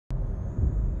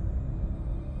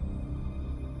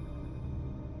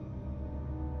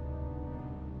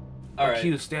My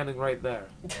cue's standing right there.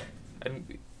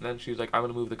 And then she was like, I'm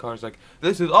gonna move the car. She's like,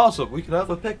 this is awesome. We can have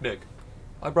a picnic.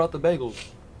 I brought the bagels.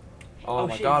 Oh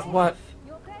my god, what?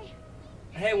 You okay?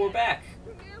 Hey, we're back.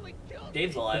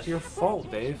 Dave's alive. It's your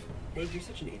fault, Dave. Dave, you're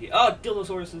such an idiot. Oh,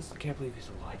 Dillosauruses. I can't believe he's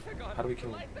alive. How do we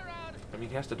kill him? I mean,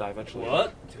 he has to die eventually.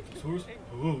 What? Dillosaurus?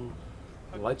 Ooh.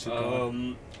 The lights are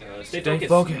gone. Stay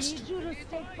focused. Need you to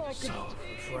stay focused. So,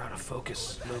 if we're out of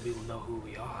focus, nobody will know who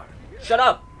we are. Shut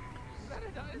up!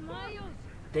 Miles.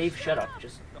 Dave, shut up.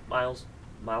 Just Miles.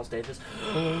 Miles Davis.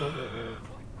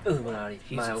 Illuminati.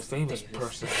 He's Miles a famous Davis.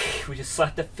 person. We just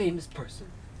slapped a famous person.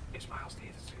 It's Miles Davis.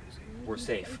 We're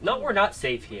safe. No, we're not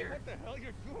safe here.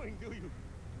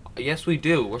 Yes, we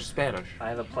do. We're Spanish. I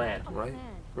have a plan. Right?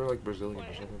 We're like Brazilian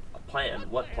or something. A plan?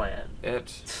 What plan? I don't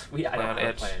have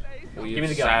a plan. We Give me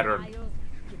the gun. Saturn. Miles,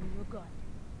 give me your gun.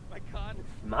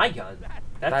 My gun?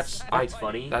 That's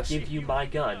funny. That's- Give you my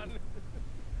gun.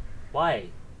 Why?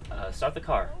 Start the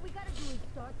car. All we gotta do is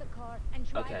start the car and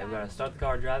drive Okay, out. we gotta start the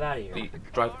car and drive out of here.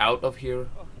 Drive out of here.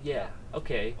 Yeah,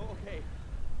 okay.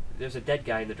 There's a dead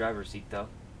guy in the driver's seat, though.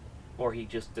 Or he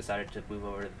just decided to move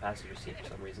over to the passenger seat for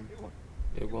some reason.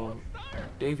 It won't.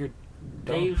 Dave, you're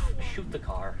dumb. Dave, shoot the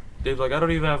car. Dave's like, I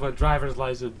don't even have a driver's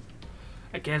license.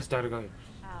 I can't start a gun.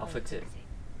 I'll fix it.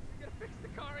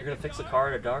 You're gonna fix the car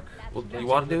in the dark? Well, Fix you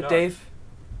want in to the do it, dark. Dave?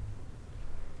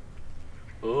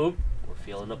 Oop, we're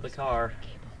feeling up the car.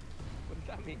 What does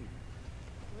that mean?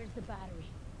 Where's the battery?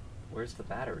 Where's the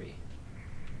battery?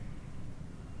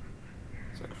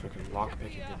 It's like a freaking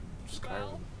lockpick in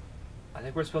Skyrim. I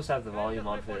think we're supposed to have the volume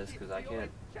on for this, because I can't...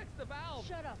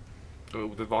 Shut up. Oh,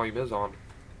 the volume is on.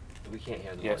 We can't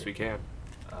hear the Yes, we volume.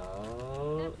 can.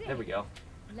 Oh, there we go.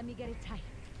 Let me get it tight.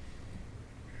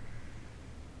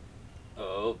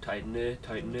 Oh, tighten it,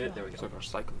 tighten it. There we It's go. like our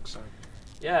cycling sign.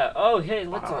 Yeah, oh, hey,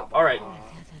 let's... Alright,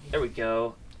 there we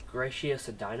go. Gracious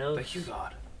and dinos. Thank you,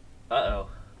 God. Uh-oh.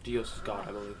 Dios is God,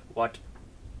 I believe. What?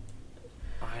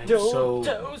 I am so...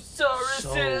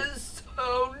 Dilosauruses!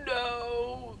 Oh,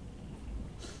 no!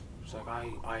 It's like,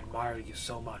 I admire you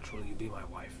so much. Will you be my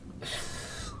wife?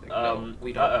 Like,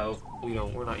 we don't. Uh-oh. We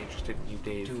don't. We're not interested in you,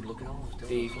 Dave. Dude, look at all those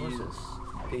Dave,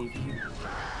 Dilosauruses. Dave, you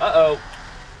Uh-oh.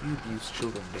 abuse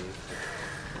children, Dave.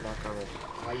 We're not gonna.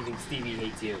 Why do you think Stevie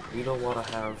hates you? We don't want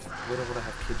to have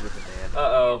kids with a man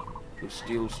Uh-oh. who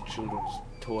steals children's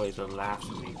toys and laughs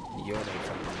as he urinates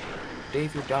on them.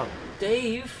 Dave, you're dumb.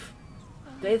 Dave!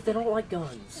 Dave, they don't like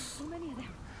guns. So many of them.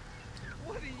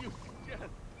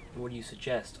 What do you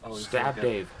suggest? Oh, he's Stab gonna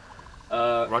go- Dave.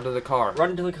 Run to the car.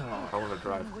 Run to the car. I want to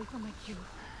drive. Run away from my cue.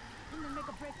 And then make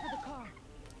a break for the car.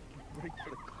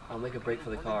 I'll make a break for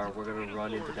the car. We're gonna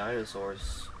run into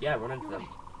dinosaurs. Yeah, run into them.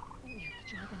 We have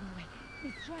to drive them away.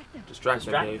 Distract them. Distract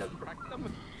them, Distract Dave.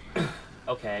 them.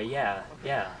 Okay, yeah,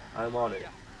 I'm on it.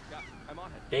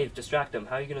 Dave, distract them.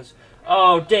 How are you gonna...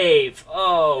 Oh, Dave!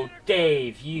 Oh,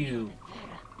 Dave, you...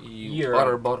 You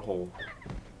utter butthole.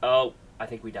 Oh, I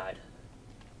think we died.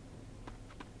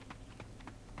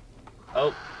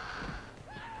 Oh.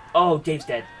 Oh, Dave's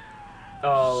dead.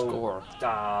 Oh. Score.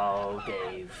 Oh,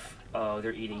 Dave. Oh,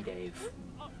 they're eating Dave.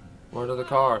 Run to the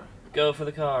car. Go for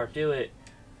the car. Do it.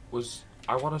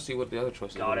 I want to see what the other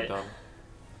choices Got would have it. done.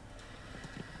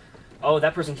 Oh,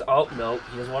 that person's... Oh, no.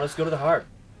 He doesn't want us to go to the heart.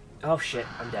 Oh, shit.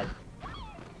 I'm dead.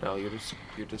 No, you're just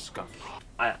scuffed.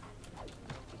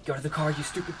 Go to the car, you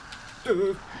stupid...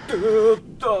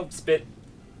 Spit.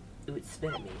 Ooh, it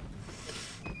spit at me.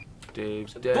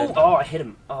 Dave's dead. Boom. Oh, I hit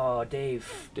him. Oh,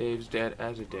 Dave. Dave's dead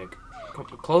as a dick.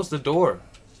 Close the door.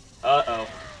 Uh-oh.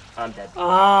 I'm dead.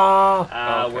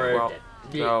 Ah! Okay, We're well, dead.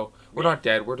 No, we're not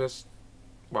dead. We're just...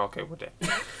 Well, okay, we're dead.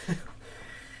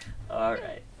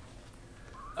 Alright.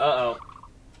 Uh-oh.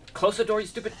 Close the door, you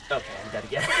stupid... Okay, I'm dead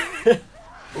again.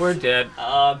 We're dead.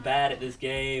 I'm bad at this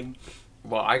game.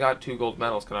 Well, I got 2 gold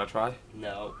medals. Can I try?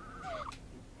 No.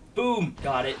 Boom!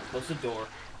 Got it. Close the door.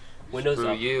 Windows Screw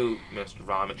up. you, Mr.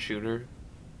 Vomit Shooter.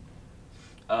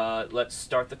 Let's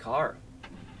start the car.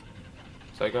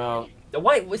 It's like, oh...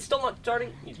 Wait, we're still not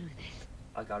starting?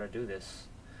 I gotta do this.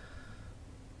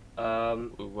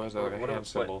 Where's that, like a hand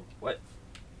symbol? What?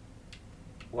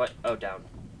 Oh, down.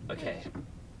 Okay.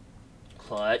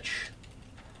 Clutch.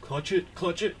 Clutch it,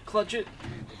 clutch it, clutch it.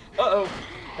 Uh-oh.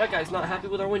 That guy's not happy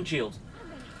with our windshield.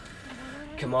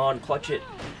 Come on, clutch it.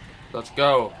 Let's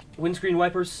go. Windscreen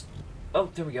wipers. Oh,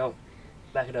 there we go.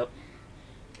 Back it up.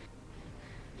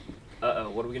 Uh-oh,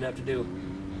 what are we gonna have to do?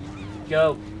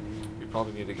 Go. We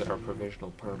probably need to get our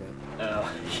provisional permit.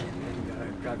 Oh, shit, we haven't got our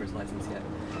driver's license yet.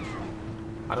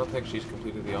 I don't think she's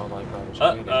completed the online driver's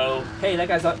training. Uh-oh. Hey, that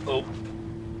guy's not... Oh.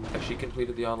 Has she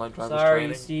completed the online driver's Sorry,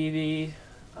 training? Stevie.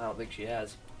 I don't think she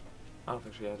has. I don't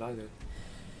think she has either.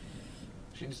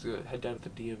 She needs to head down to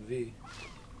the DMV.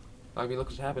 I mean, look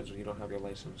what happens when you don't have your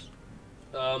license.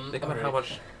 Think about how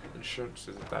much insurance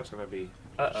that's gonna be.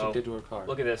 She did to her car.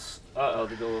 Look at this. The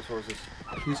Dildo horses.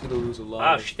 She's gonna lose a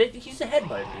lot. He's a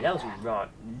headbutt me. That was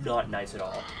not nice at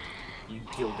all. You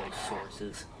dildo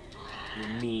sources.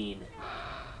 You're mean.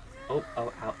 Oh,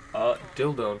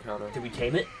 Dildo encounter. Did we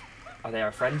tame it? Are they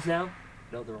our friends now?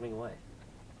 No, they're running away.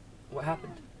 What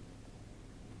happened?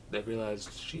 They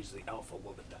realized she's the alpha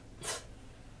woman.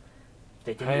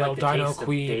 They didn't Hail like the Dino taste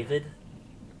Queen. of David.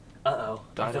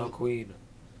 Dino Queen.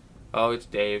 Oh, it's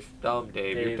Dave. Dumb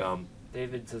Dave, you're dumb.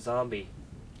 David's a zombie.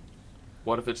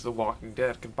 What if it's The Walking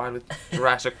Dead combined with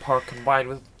Jurassic Park combined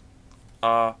with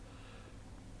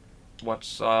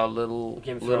what's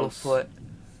Littlefoot?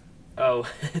 Oh,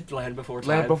 Land Before Time.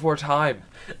 Land Before Time.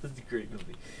 That's a great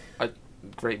movie. A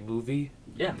great movie?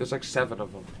 Yeah. There's like 7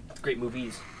 of them. Great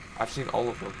movies. I've seen all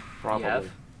of them, probably. You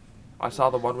have? I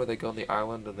saw the one where they go on the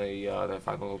island and they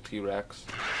find the little T-Rex.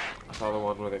 I saw the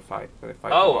one where they fight.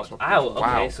 Oh, the ow! Okay,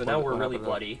 wow. so now we're really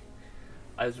bloody.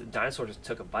 The dinosaur just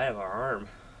took a bite of our arm.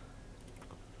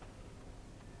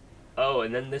 Oh,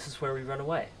 and then this is where we run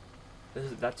away.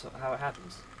 That's how it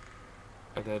happens.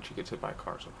 And then she gets hit by a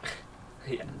car.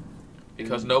 Yeah.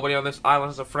 Because nobody on this island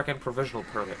has a frickin' provisional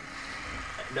permit.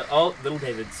 No, oh, little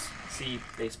David's. See,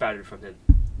 they sprouted from him.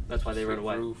 That's why they ran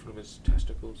away. He grew from his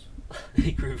testicles.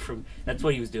 He grew from. That's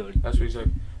what he was doing. That's what he's like.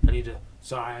 I need to.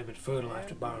 Sorry, I'm infertile. I have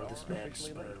to borrow this man's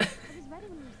sperm.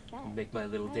 Make my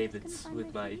little Davids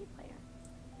with my.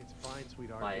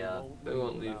 They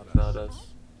won't leave without us.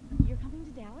 You're coming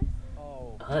to Dallas?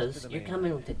 Us? You're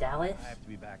coming to Dallas? I have to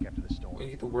be back after the storm.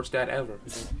 You're the worst dad ever.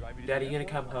 Daddy, you gonna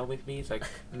come home with me? It's like,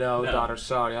 no, daughter,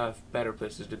 sorry, I have better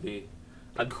places to be.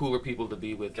 I'm cooler people to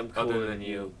be with, other than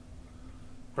you.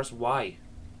 Press Y.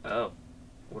 Oh.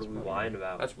 What are we whining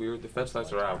about? That's weird. The fence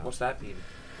lights are out. What's that mean?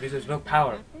 It means there's no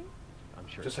power.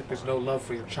 Just like there's no love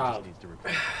for your child.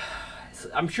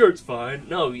 I'm sure it's fine.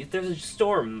 No, there's a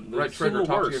storm. Right trigger,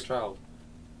 talk to your child.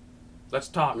 Let's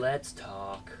talk. Let's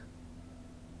talk.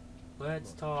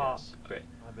 Let's talk. Okay.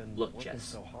 Look,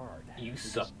 Jess. You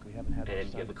suck.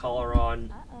 And you have a collar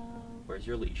on. Where's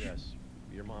your leash?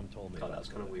 Your mom told me. Oh, that was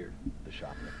kind of weird. The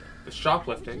shoplifting. The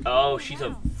shoplifting? Oh, she's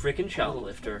a freaking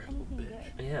shoplifter.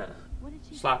 Yeah.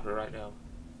 Slap her right now.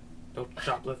 Don't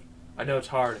shoplift. I know it's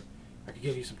hard. I could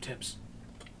give you some tips.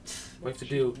 What you have to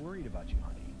do Worried about you,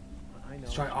 honey.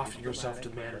 is try offering yourself to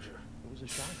the manager. It was a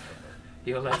shock for her.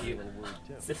 He'll let you.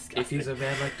 If he's a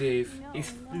man like Dave.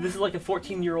 This is like a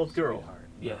 14-year-old girl.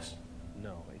 Yes.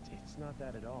 No, it's not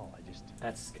that at all. I just.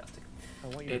 That's disgusting. I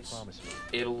want you to promise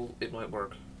me. It might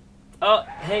work. Oh,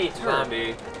 hey, it's her.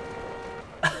 Zombie.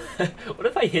 What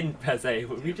if I didn't press A?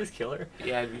 Would we just kill her?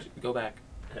 Yeah, go back.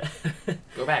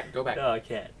 Go back, go back. No, I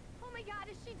can't. Oh my god,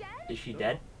 is she dead? Is she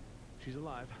dead? She's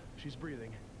alive. She's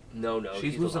breathing. No,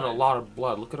 She's losing alive. a lot of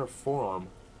blood. Look at her forearm.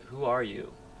 Who are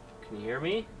you? Can you hear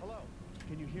me? Hello.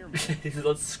 Can you hear me?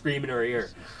 Let's scream in her ear.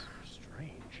 This is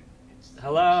strange.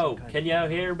 Hello, can you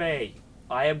hear me?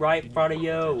 I am right in front of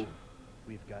you.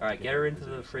 Alright, get her into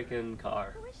the freaking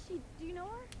car. Who is she? Do you know her?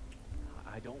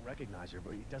 I don't recognize her,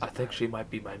 but it doesn't I think she might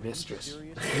be my mistress.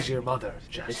 This is your mother,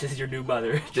 Jess. This is your new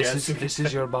mother, This Jess.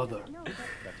 is your mother. No, but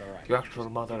That's all right. Your actual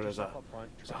mother is a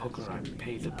hooker. I'm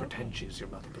paid to pretend she's your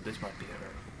mother, but this might be her.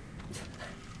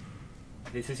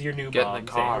 This is your new Get in mom.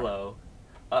 the car. Say hello.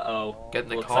 Uh-oh. Get in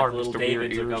the Looks car, like little Mr. Weird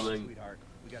Davids are Ears. coming. Sweetheart,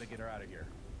 we gotta get her out of here.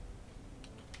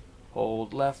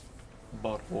 Hold left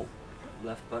butthole.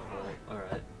 Left butthole.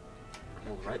 Alright.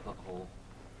 Hold right butthole.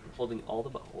 Holding all the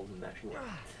buttholes and mashing left.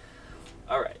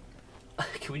 Alright.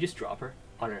 Can we just drop her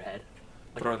on her head?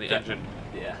 Put her on the engine.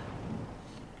 Yeah.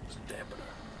 Dampen her.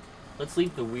 Let's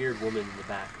leave the weird woman in the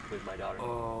back with my daughter.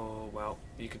 Oh, well,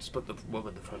 you can split the woman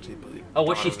in the front seat, but Oh,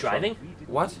 what, she's driving?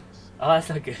 What? Oh, that's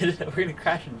not good. We're gonna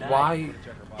crash and die. Why?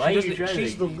 Why are you She's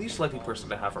driving? the least likely person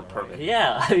to have her permit.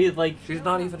 Yeah, I mean, like... She's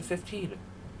not even 15.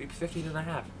 Maybe 15 and a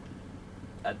half.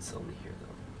 That's only here, though.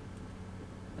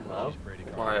 Hello?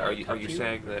 Why, are you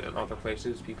saying that in other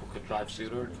places people can drive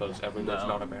sooner because everywhere's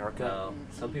not America? No.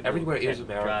 Some people Everywhere is can't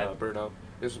America, drive. Bruno.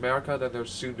 There's America, then there's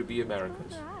soon-to-be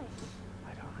Americas.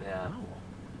 Yeah.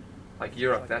 Like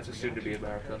Europe, that's a soon-to-be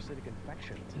America.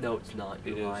 No, it's not. It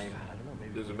You're is. lying.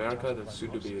 There's America, then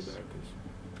soon-to-be Americas.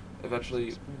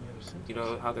 Eventually, you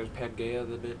know how there's Pangea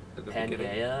at the beginning?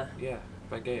 Pangea? Yeah,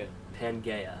 Pangea.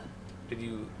 Pangea.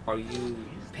 Are you...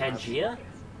 Pangea?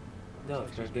 No,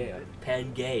 it's Pangea.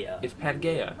 Pangea. It's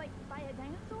Pangea. Like by a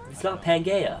dinosaur? It's not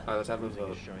Pangea. Alright, let's have a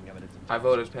vote. I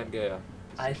vote as Pangea.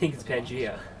 I think it's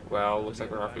Pangea. Well, looks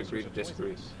like we're going to agree to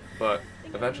disagree. But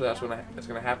eventually that's going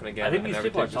to happen again. I think and these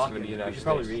people are everything's just talking. gonna be We United should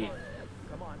probably States.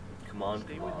 read. Come on,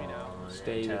 Stay come with me now. on.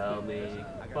 Stay with Tell me. me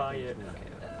I gotta quiet. finish Okay,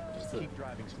 moving. just a Keep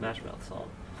driving smooth. Smash Mouth song.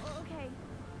 Okay.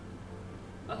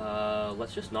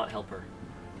 Let's just not help her.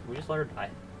 Can we just let her die?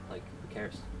 Like, who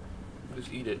cares?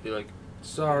 Just eat it. Be like,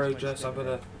 sorry, Jess, I'm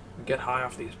gonna get high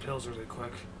off these pills really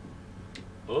quick.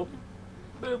 Oh.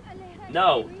 Boop.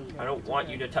 No! I don't want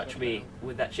you to touch me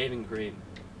with that shaving cream.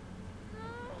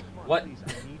 Come on, What? Please,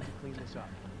 I need to clean this up.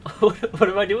 What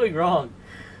am I doing wrong?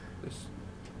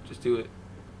 Just do it.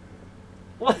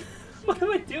 What? What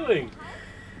am I doing?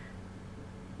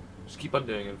 Just keep on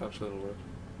doing it. Eventually it'll work.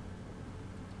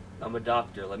 I'm a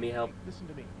doctor. Let me help. Listen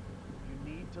to me.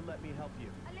 You need to let me help you.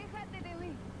 Aléjate de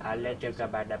mí. I'll let you go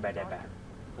back.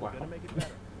 Wow. Gonna make it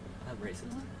better. I'm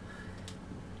racist.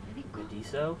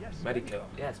 Mediso? Yes, Medico.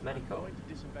 Yes, I'm medico. going to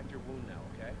disinfect your wound now,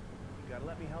 okay? You gotta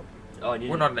let me help you. Oh, I need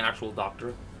We're not an actual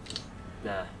doctor.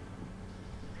 Nah.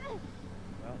 Well,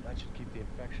 that should keep the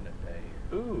infection at bay.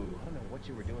 Ooh. I don't know what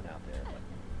you were doing out there,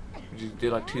 but You do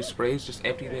like 2 sprays, just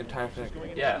empty the entire thing. she's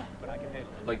going Yeah. but I can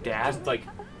handle it. Like Dad? Just like,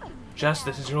 Jess,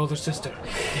 this is your older sister.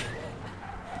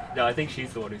 no, I think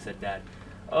she's the one who said dad.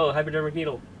 Oh, hypodermic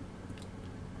needle.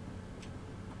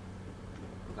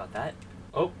 Who got that?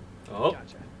 Oh, oh,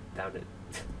 Gotcha. found it.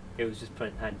 It was just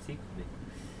playing hide and seek with me.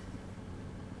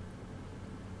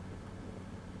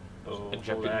 Oh, Inject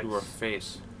hold it into her X.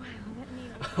 face. Wow, that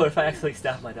needle. What if I actually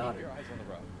stab my Keep daughter? your eyes on the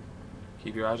road.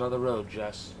 Keep your eyes on the road,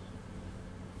 Jess.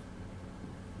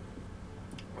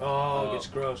 Oh, it's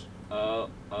gross. How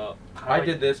I do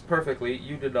did this perfectly.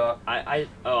 You did not.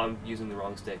 Oh, I'm using the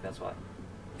wrong stick. That's why.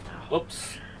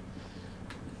 Whoops.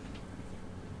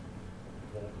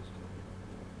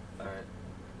 All right.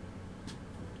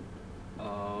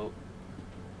 Oh.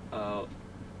 Oh.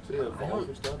 See, the I valve don't-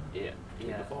 is done. Yeah.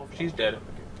 Yeah. She's dead.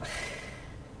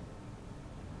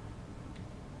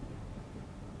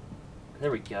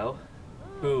 There we go.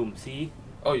 Boom. See?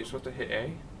 Oh, you're supposed to hit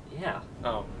A? Yeah.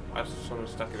 Oh, I just sort of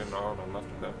stuck it in the arm and left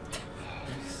it there.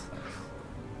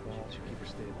 Well, should keep her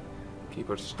stable. Keep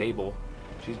her stable.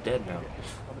 She's dead now.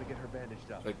 I'm gonna get her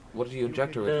bandaged up. Like, what did you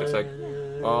inject her with? It's like,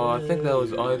 oh, I think that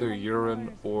was either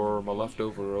urine or my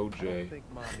leftover I don't OJ. think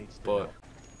Mom needs to But help.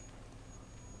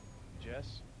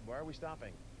 Jess, why are we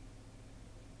stopping?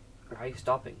 Why are you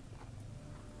stopping?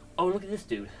 Oh, look at this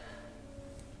dude.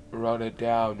 run it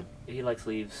down. He likes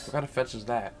leaves. What kind of fence is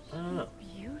that? I don't know.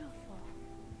 Beautiful.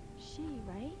 She,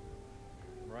 right?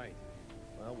 Right.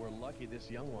 Well, we're lucky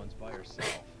this young one's by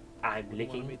herself. I'm We wanna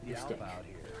licking meet the the stick. alpha out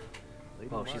here. Lady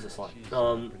Oh, she's a Margaret, slut.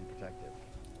 she's, pretty protective.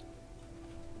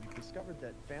 We've discovered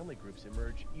that family groups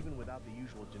emerge even without the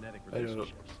usual genetic I don't know.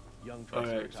 relationships. Young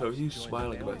Alright, so Triceratops he's join the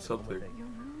smiling family about the moment something. they- You're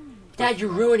ruining it. Dad, you're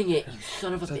ruining it, you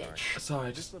son of a Sorry. bitch. Sorry, I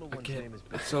This just, little I one's can't. name is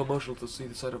It's so emotional to see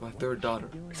the sight of my What third is she daughter.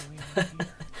 doing away from me?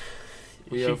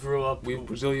 We She have- grew up. We have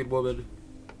Brazilian woman,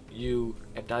 you,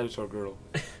 and dinosaur girl.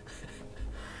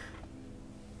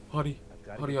 Honey, I've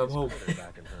gotta honey, get I'm this home. critter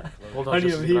back in her enclosure. Hold on Honey,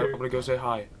 just a I'm second. here. I'm gonna go say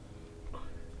hi.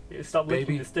 Stop licking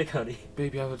Baby. the stick, honey.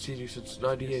 Baby, I haven't seen you since Just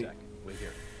give me a 98. sec. Wait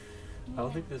here. I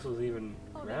don't think this was even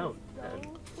Oh, round. that's And,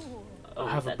 so cool. oh,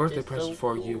 I have a that birthday is so present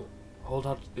for cool. you. Hold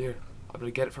on, here. I'm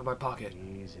gonna get it from my pocket.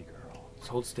 Easy, girl. Just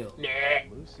hold still.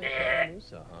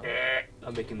 Lusa, huh?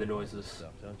 I'm making the noises.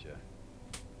 Stuff, don't you?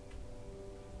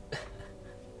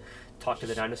 Talk to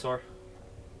the dinosaur.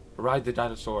 Ride the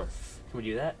dinosaur. Can we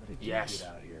do that? How did you Yes. get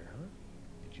out here, huh?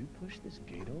 Did you push this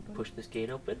gate open? Push this gate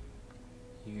open.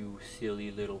 You silly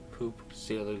little poop.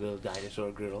 Silly little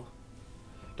dinosaur girl.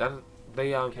 That,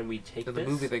 they, Can we take in this, the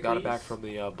movie they got it back please? from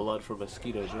the blood from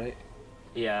mosquitoes, right?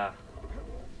 Yeah.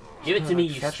 Give it to me,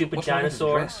 you Catch- stupid what's wrong with his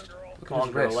dinosaur. wrist? Look Come at on,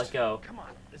 his girl, wrist. let go. Come on,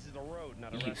 this is a road,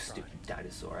 not a You restaurant. stupid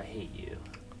dinosaur, I hate you.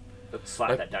 Let's slap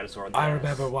Like, that dinosaur on the I ass.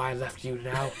 remember why I left you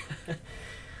now. It's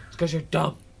because you're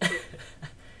dumb.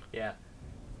 Yeah.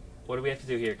 What do we have to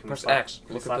do here? Can Press we slap, X. Can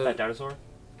we Look at slap the- that dinosaur?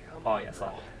 Come Oh on, yeah,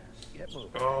 slap girl. it. Get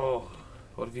moving. Oh,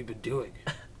 what have you been doing?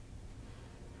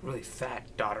 Really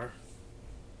fat, daughter.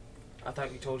 I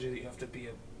thought you told you that you have to be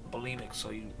a bulimic so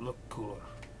you look cooler.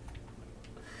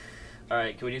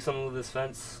 Alright, can we do something with this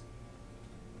fence?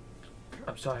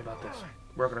 I'm sorry about this.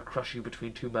 We're gonna crush you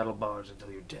between two metal bars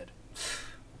until you're dead.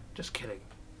 Just kidding.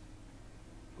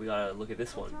 We gotta look at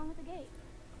this What's one. wrong with the gate?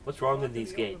 What's wrong with Locked in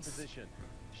these the open gates? position.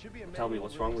 Should be a Tell me manual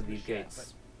what's wrong with release these to the shaft,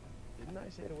 gates. but Didn't I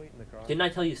say to wait in the car? Didn't I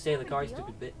tell you to stay in the car, you Deal?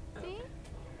 stupid bit? Oh, See? okay.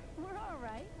 We're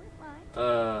alright.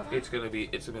 We're fine. It's gonna be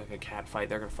like a cat fight.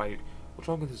 They're gonna fight. What's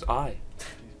wrong with his eye? She's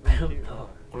I pretty don't cute, know. huh?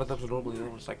 One of them's normally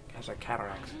almost like has like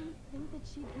cataracts. I didn't think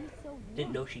that she'd be so warm.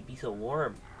 Didn't know she'd be so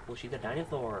warm. Well, she's a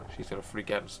dinosaur. She's gonna freak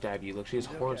out and stab you. Look, she has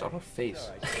She's horns okay. on her It's face.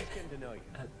 all right, she's just getting to know you.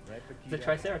 Right, The Paquita?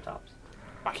 Triceratops.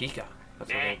 Akika.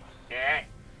 That's her name. Yeah.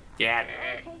 Yeah.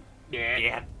 Okay.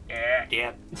 Yeah. Dad. We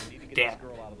need to get Dad. this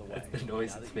girl out of the way. That's the noise Now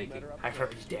it's that you've making. met her I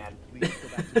heard his upstairs, dad. please go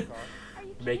back to the car. Are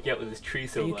you Make kidding out with me? this tree Are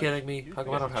so you much. kidding me? How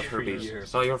come I don't have Tree herpes? here.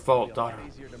 It's not your It'll fault, be a lot daughter.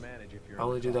 easier to manage if you're I in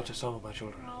only the do that car. to some of my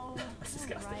children. Oh, That's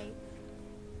disgusting. right.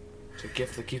 It's a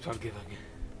gift that keeps on giving.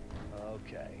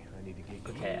 Okay, I need to get you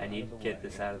Okay, I out need of to the get way.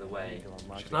 this out of the I way. need to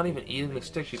unlock She's the not gate even for eating the maintenance.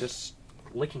 stick. She just,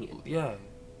 Licking it. yeah.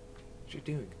 What's she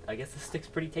doing? I guess the stick's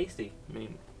pretty tasty. I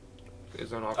mean, is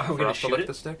there an option Are we for gonna us to shoot lick it?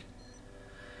 the stick?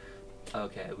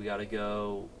 Okay, we gotta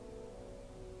go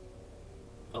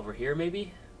over here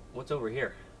maybe? What's over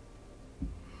here?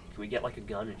 Can we get like a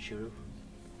gun and shoot him?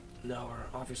 No,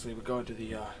 we're going to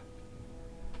the,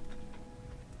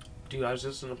 Dude, I was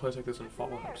just in a place like this in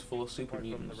Fallout. It's full of super Apart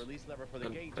from the mutants. release lever for the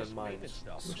And- gate, and just mines, maintenance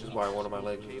stuff. which is why one of my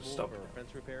legs Cable was stuck. for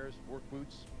fence repairs, work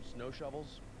boots, snow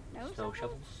shovels. No Snow shovels?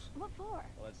 shovels? What for?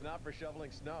 Well, it's not for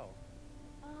shoveling snow.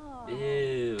 Oh.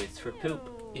 Ew, it's for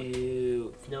poop. Ew.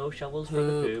 Ew, snow shovels for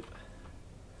the poop.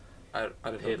 I didn't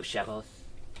know Poop this. shovels.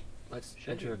 Let's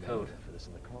Should enter a be code. manual for this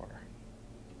in the car.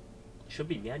 Should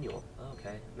be manual.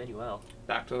 Okay, manuel.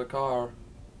 Back to the car.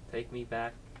 Take me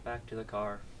back to the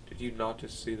car. Did you not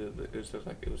just see that it was just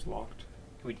like it was locked?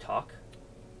 Can we talk?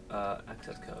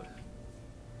 Access code.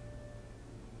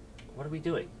 What are we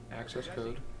doing? Access Jesse,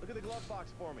 code. look at the glove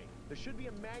box for me. There should be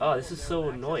a manual Oh, this in is there so with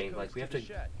access annoying. codes Like, we have the to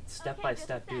shed. step by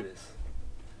step do this.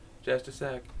 Just a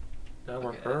sec. Now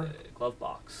we're Okay, her. glove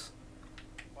box.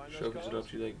 Find those Shows it up. codes?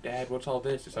 She's like, Dad, what's all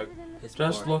this? It's like, It's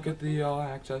just more. look at the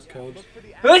access codes. Look for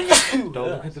the Don't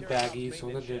look Ugh. at the baggies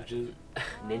or the ninjas.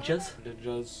 Ninjas?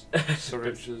 Ninjas.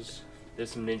 Syringes.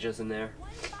 There's some ninjas in there.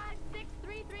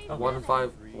 15633. Oh. 1 and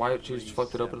 5. Why did you just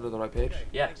flipped it open to the right page? Okay,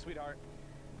 Yeah. thanks, sweetheart.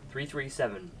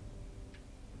 337.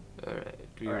 Alright.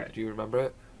 Alright. Do you remember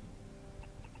it?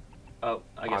 Oh,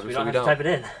 I guess we Obviously don't we have to type it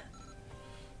in.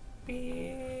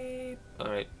 Beep.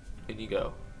 Alright. In you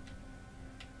go.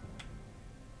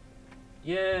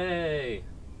 Yay!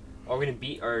 Are we gonna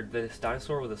beat this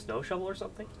dinosaur with a snow shovel or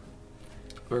something?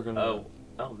 We're gonna. Oh,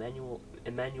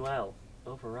 Emmanuel.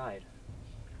 Override.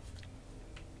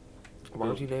 Why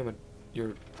would you name it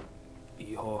your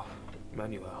hijo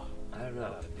Manuel? I don't That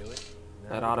know. ought to do it.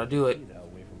 That Now ought to do it. Paquita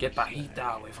away from Get her snack.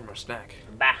 Pajita away from her snack.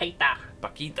 Bajita.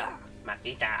 Paquita.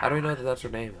 Maquita. How do we know that that's her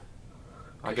name?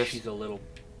 I guess. she's a little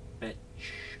bitch.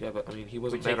 Yeah, but I mean, he We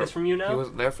wasn't take there. this from you now? He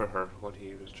wasn't there for her when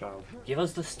he was a child. Give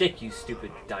us the stick, you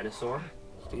stupid dinosaur.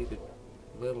 Stupid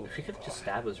little. She could just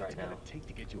stab us right What's it now. gonna take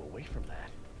to get you away from that?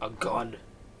 A gun.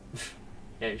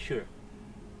 Yeah, shoot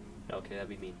her. Okay, that'd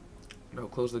be mean. No,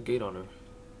 close the gate on her.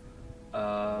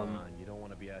 Come on, you don't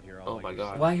want to be out here all Oh by my God.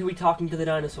 yourself. Why are we talking to the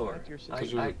dinosaur? Back to your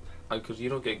sister. Because you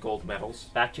don't get gold medals.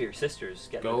 Back to your sisters.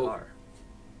 Get in Go. the car.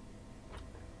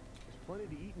 There's plenty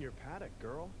to eat in your paddock,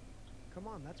 girl. Come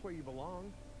on, that's where you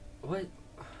belong. What?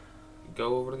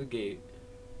 Go over to the gate.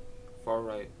 Far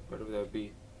right, whatever that would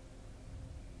be.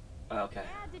 Oh, okay.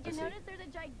 Dad, did I you see. notice there's a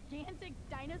gigantic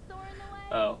dinosaur in the way?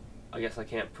 Oh, I guess I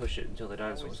can't push it until the I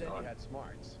always dinosaur's said gone. you had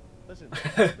smarts. Listen,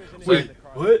 if there's anything Wait, in the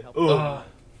car that what? can help Oh.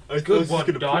 you- Good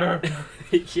one, daughter.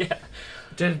 Yeah.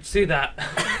 Didn't see that.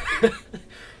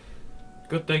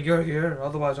 Good thing you're here.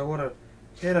 Otherwise, I would have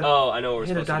hit a Oh, I know what we're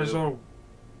hit a supposed to do. dinosaur.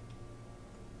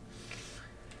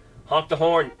 Honk the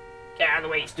horn. Get out of the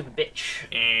way, you stupid bitch.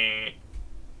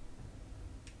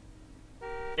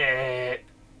 Bitch.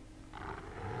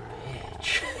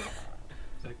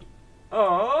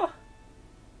 Aww.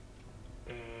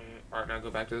 Alright, now go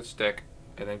back to the stick.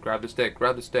 And then grab the stick.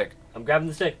 Grab the stick. I'm grabbing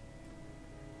the stick.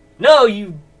 No,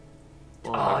 you.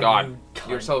 Oh Aw, my God. you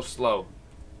You're cunt. so slow.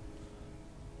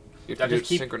 You I have to do just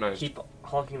it keep synchronized. keep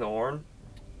honking the horn.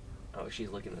 Oh, she's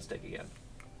licking the stick again.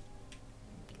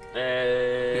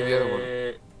 the other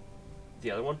one.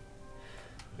 The other one?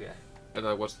 Yeah. And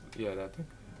then what's... Yeah, that thing.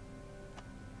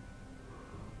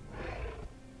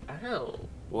 Ow.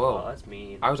 Whoa. Oh, that's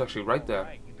mean. I was actually right there.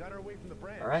 Alright, you got her away from the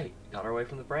branch. Alright, got her away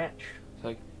from the branch. It's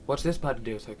like, what's this button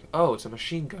do? It's like, oh, it's a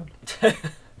machine gun.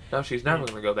 Now she's never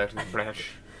gonna go back to the branch.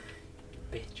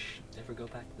 Bitch, never go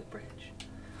back to the branch.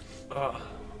 Ugh.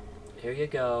 Here you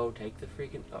go, take the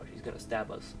freaking... Oh, she's gonna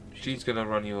stab us. She's gonna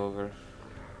run you over.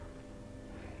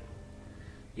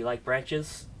 You like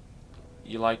branches?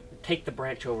 You like, Take the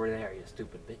branch over there, you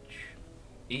stupid bitch.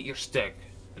 eat your stick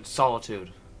in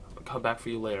solitude. I'll come back for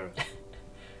you later.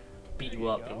 Beat you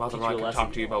up Your and Mother teach and I you a can lesson.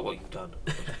 talk to you about what you've done.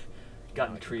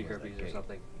 Gotten tree herpes or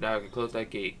something. Now I can close that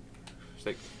gate. She's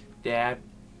like, Dad,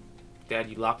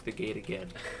 you locked the gate again.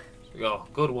 She's like, oh,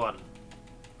 good one.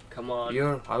 Come on.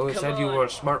 I always Come said you on. were a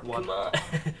smart one. Come on.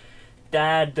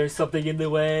 Dad, there's something in the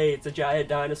way. It's a giant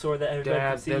dinosaur that everyone Dad,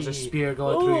 can see. there's a spear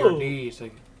going through your Ooh. knees.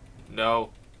 Like, no.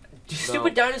 You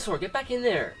stupid dinosaur, get back in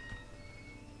there.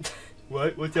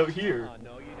 What? What's out here? Oh,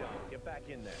 no, you don't. get back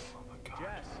in there. Oh my god.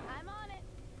 Jess. I'm on it.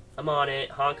 I'm on it.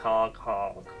 Honk, honk,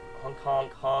 honk. Honk,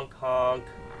 honk, honk, honk.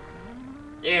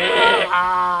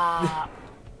 Yeah.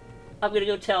 I'm gonna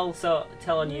go tell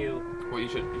on you. Well, you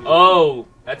should. Oh,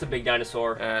 that's a big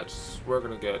dinosaur. We're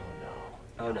gonna get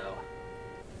Oh no.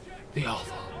 the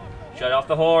alpha. Shut off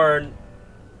the horn.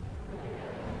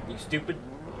 You stupid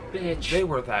bitch. They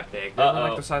weren't that big. They were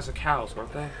like the size of cows,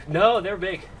 weren't they? No, they're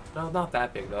big. No, not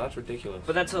that big though. That's ridiculous.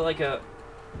 But that's like a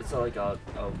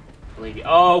lady.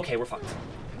 Oh, okay, we're fucked.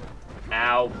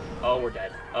 Ow. Oh, we're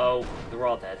dead. Oh, we're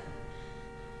all dead.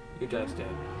 Your dad's dead.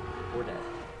 We're dead.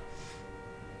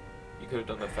 You could have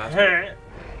done that faster.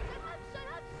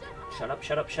 Shut up,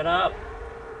 shut up, shut up.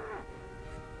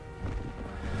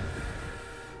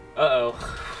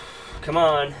 Uh-oh. Come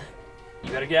on.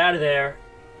 You gotta get out of there.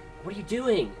 What are you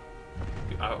doing?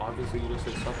 Obviously, you just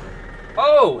said something.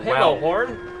 Oh, hello, Wow.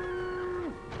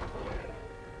 horn.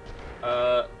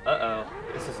 Uh-oh.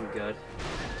 This isn't good.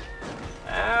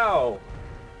 Ow.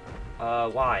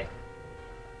 Why?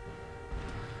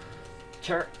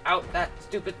 Tear out that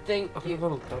stupid thing. Look at You... the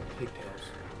little dumb pigtails.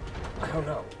 I don't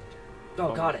know.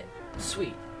 Oh, got it.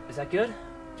 Sweet. Is that good?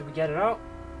 Did we get it out?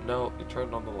 No, you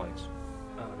turned on the lights.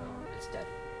 Oh no, it's dead.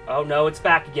 Oh no, it's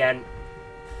back again.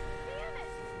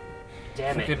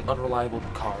 Damn it. Freaking unreliable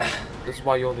car. This is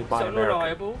why you only buy So American.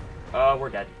 reliable. We're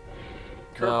dead.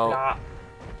 No. Nah.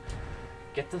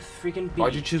 Get the freaking B.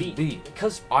 Why'd you choose B?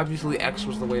 Because Obviously, X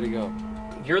was the way to go.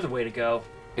 you're the way to go.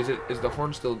 Is the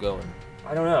horn still going?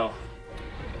 I don't know.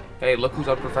 Hey, look who's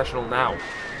unprofessional now.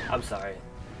 I'm sorry.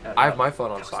 I have my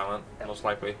phone on silent, most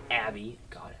likely. Abby.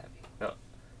 God, Abby. No.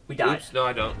 We died. Oops, no,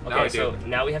 I don't. Okay, Now I so do.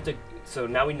 now we have to. So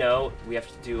now we know we have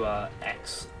to do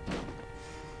X.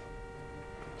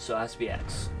 So it has to be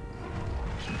X.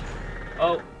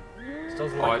 Oh. Still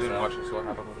doesn't Oh, like I us, didn't though. watch this. What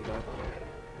happened when he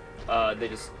died? They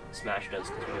just smashed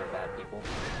us because we were bad people.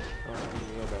 Oh,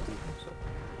 you know about people, so.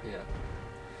 Yeah.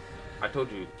 I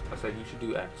told you. I said you should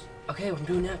do X. Okay, I'm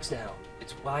doing X now.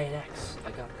 It's Y and X. I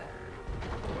got that.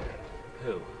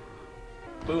 Who?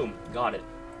 Boom. Got it.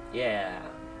 Yeah.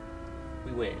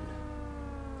 We win.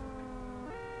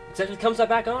 Except it comes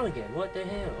back on again. What the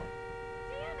hell?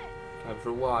 Time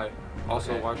for Y.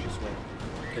 Also, Okay. why she swim?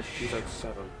 Because She's like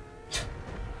 7.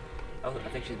 I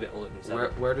think she's a bit older than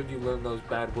 7. Where did you learn those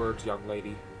bad words, young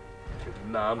lady? Your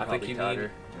mom I think probably you taught mean.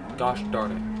 her. Gosh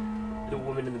darn it. The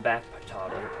woman in the back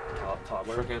taught her.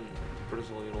 Toddler. Frickin'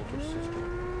 Brazilian older sister.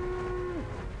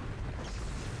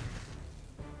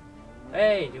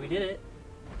 Hey, we did it.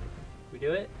 We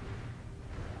do it?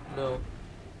 No.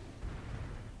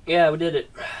 Yeah, we did it.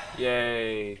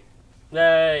 Yay.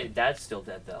 Hey, Dad's still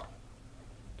dead though.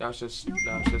 That was just a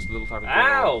little tiny girl.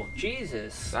 Ow!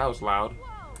 Jesus. That was loud.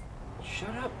 Shut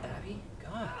up, Abby.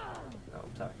 God. No,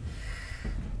 I'm sorry.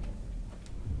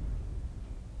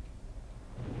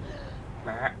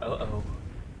 Uh-oh.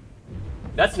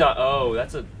 That's not... Oh,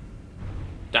 that's a...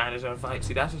 Dinosaur fight.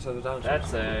 See, that's just a dinosaur.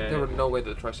 That's a... There were no way that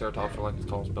the Triceratops were like the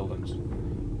tallest buildings.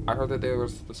 I heard that they were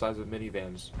the size of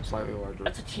minivans, slightly larger.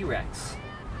 That's a T-Rex.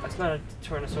 That's not a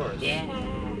Tyrannosaurus. Yeah.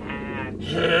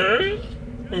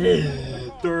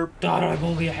 God, I'm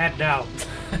only a head now.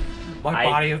 My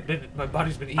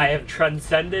body's been eaten. I have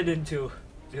transcended into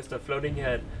just a floating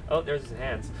head. Oh, there's his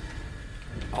hands.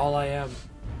 All I am.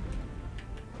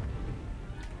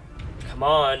 Come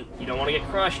on. You don't want to get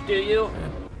crushed, do you?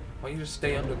 Why don't you just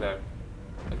stay under there?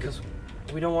 Because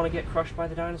we don't want to get crushed by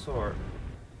the dinosaur.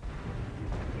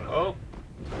 Oh.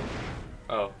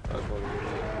 Oh, that's what we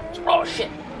did. Oh, shit.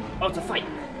 Oh, it's a fight.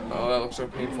 Oh, that looks so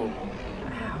painful.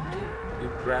 Ow, dude. You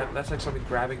grab. That's like something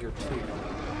grabbing your teeth.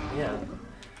 Yeah.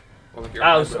 Or like your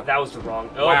That was the wrong...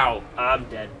 Oh, Wow. I'm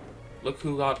dead. Look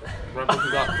who got. Remember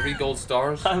who got 3 gold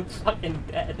stars? I'm fucking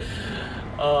dead.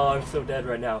 Oh, I'm so dead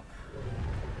right now.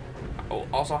 Oh,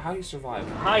 also, how you survive?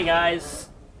 Hi, guys.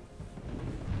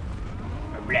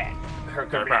 Hey.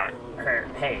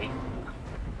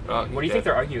 What do you think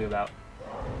they're arguing about?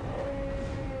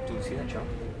 Do you see that jump?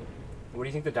 What do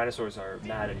you think the dinosaurs are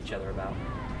mad at each other about?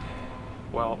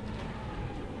 Well,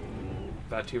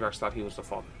 that T-Rex thought he was the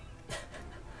father.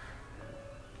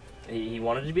 He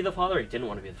wanted to be the father, or he didn't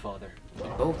want to be the father?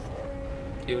 Both.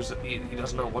 He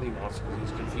doesn't know what he wants because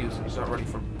he's confused. He's not ready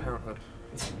for parenthood.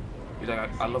 He's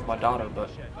like, I love my daughter, but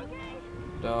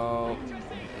no.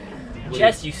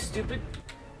 Jess, you stupid.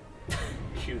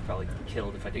 She was probably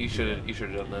killed if I didn't. You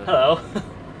should have done that. Hello.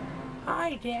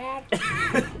 Hi, Dad.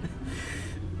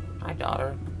 Hi,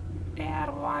 daughter.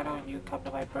 Dad, why don't you come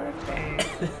to my birthday?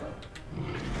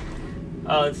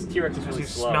 Oh, this T-Rex is really You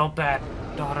slow. smell bad,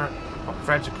 daughter. My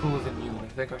friends are cooler than you. I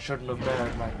think I shouldn't have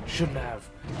married. I shouldn't have.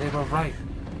 They were right.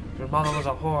 Your mother was a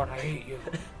whore and I hate you.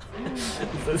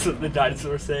 That's what the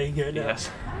dinosaur is saying here now. Yes.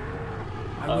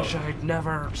 I wish I'd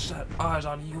never set eyes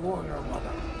on you or your mother.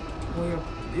 Well,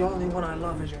 the only one I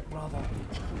love is your brother.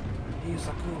 He's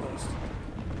the coolest.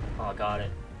 Oh, got it.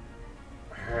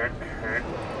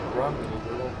 Run, little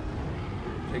girl.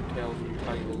 Pigtails and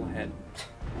tiny little head.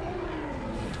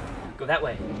 Go that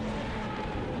way.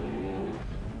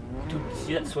 Dude,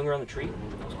 see that swing around the tree?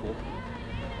 That was cool.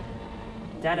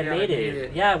 Dad, I made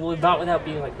it. Yeah, well, not without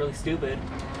being, like, really stupid.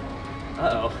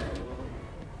 Uh-oh.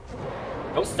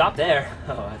 Don't stop there.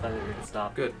 Oh, I thought they were gonna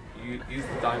stop. Good. You use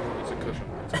the diamond as a cushion.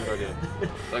 That's a good idea.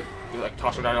 You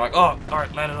toss her down. You're like, oh, all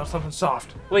right, landed on something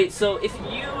soft. Wait, so if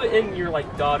you and your,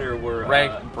 like, daughter were...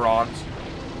 Rank bronze.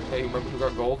 Hey, remember who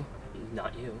got gold?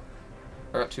 Not you.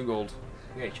 I got 2 gold.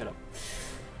 Okay, shut up.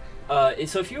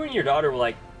 So if you and your daughter were,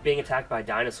 like, being attacked by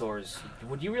dinosaurs,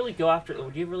 would you really go after...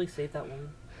 Would you really save that woman?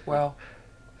 Well,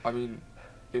 I mean,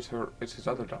 it's his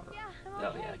other daughter.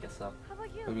 Oh, yeah, I guess so. How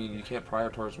about you? I mean, you can't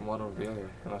prioritize one over the other,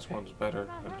 unless one's better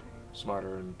and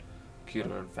smarter and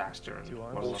cuter and faster. And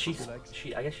Well,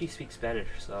 I guess she speaks Spanish,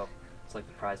 so it's like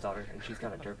the prize daughter, and she's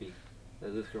kind of derpy.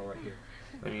 This girl right here.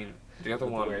 I mean, the other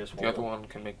one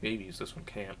can make babies. This one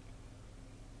can't.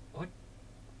 What?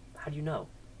 How do you know?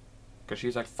 Because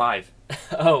she's like 5.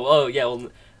 Oh, yeah.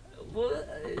 Well,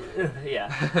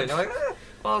 yeah. You're like,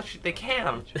 well, they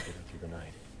can. Check it through the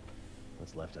night.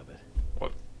 What's left of it?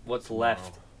 What's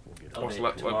left? We'll get of What's it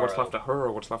left? tomorrow. What's left of her,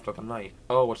 or what's left of the night?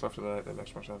 Oh, what's left of the night? That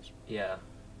makes more sense. Yeah.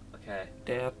 Okay.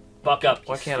 Dad, Buck up.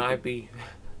 why you can't I stupid- be?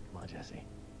 Come on, Jesse.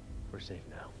 We're safe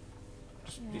now.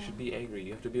 You should be angry.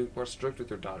 You have to be more strict with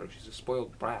your daughter. She's a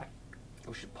spoiled brat.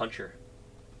 We should punch her.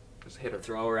 Just hit her.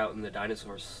 Throw her out in the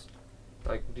dinosaurs.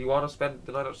 Like, do you want to spend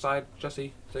the night outside,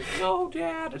 Jesse? It's like, no,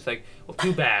 Dad. It's like, well,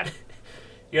 too bad.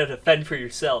 You gotta defend for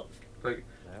yourself. Like,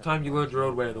 time you learned your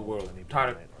own way of the world. I'm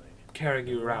tired of carrying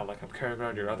you around like I'm carrying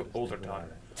around your other older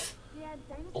daughter.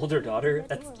 Older daughter?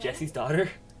 That's Jesse's daughter?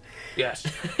 Yes.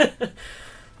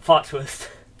 Plot twist.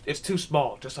 It's too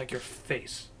small, just like your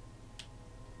face.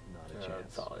 Not a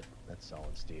chance. Solid. That's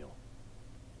solid steel.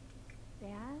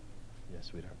 Dad, Yes,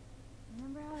 sweetheart.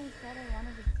 remember how I said I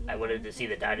wanted to see? I wanted to see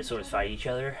the dinosaurs fight each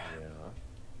other. Yeah.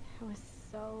 It was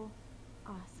so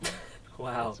awesome.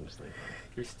 Wow. Get some sleep.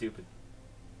 You're stupid.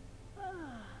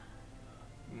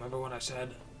 Remember when I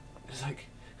said, it's like,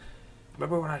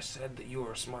 remember when I said that you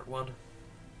were a smart one?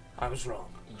 I was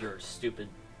wrong. You're stupid.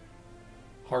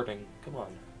 Harding, come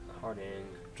on. Harding.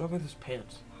 What's wrong with his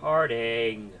pants?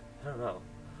 Harding. I don't know.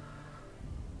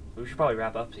 We should probably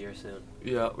wrap up here soon.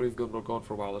 Yeah, we're going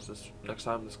for a while. Next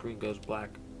time the screen goes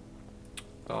black,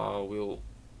 we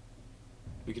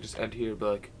could just end here,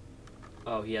 but like,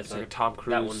 Oh, he has it's like a Tom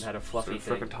Cruise. That one had a fluffy it's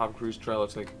like thing. a Tom Cruise trailer.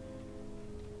 It's like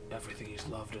everything he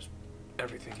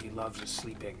loves is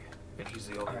sleeping, and he's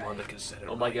the only one that can set it.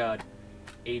 Oh my right. God,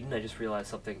 Aidan! I just realized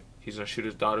something. He's gonna shoot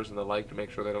his daughters in the leg to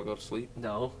make sure they don't go to sleep.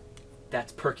 No,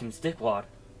 that's Perkins' dickwad.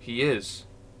 He is.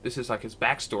 This is like his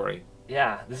backstory.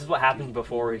 Yeah, this is what happened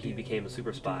before he became a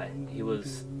super spy. He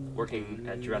was working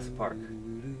at Jurassic Park.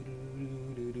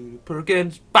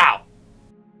 Perkins, bow.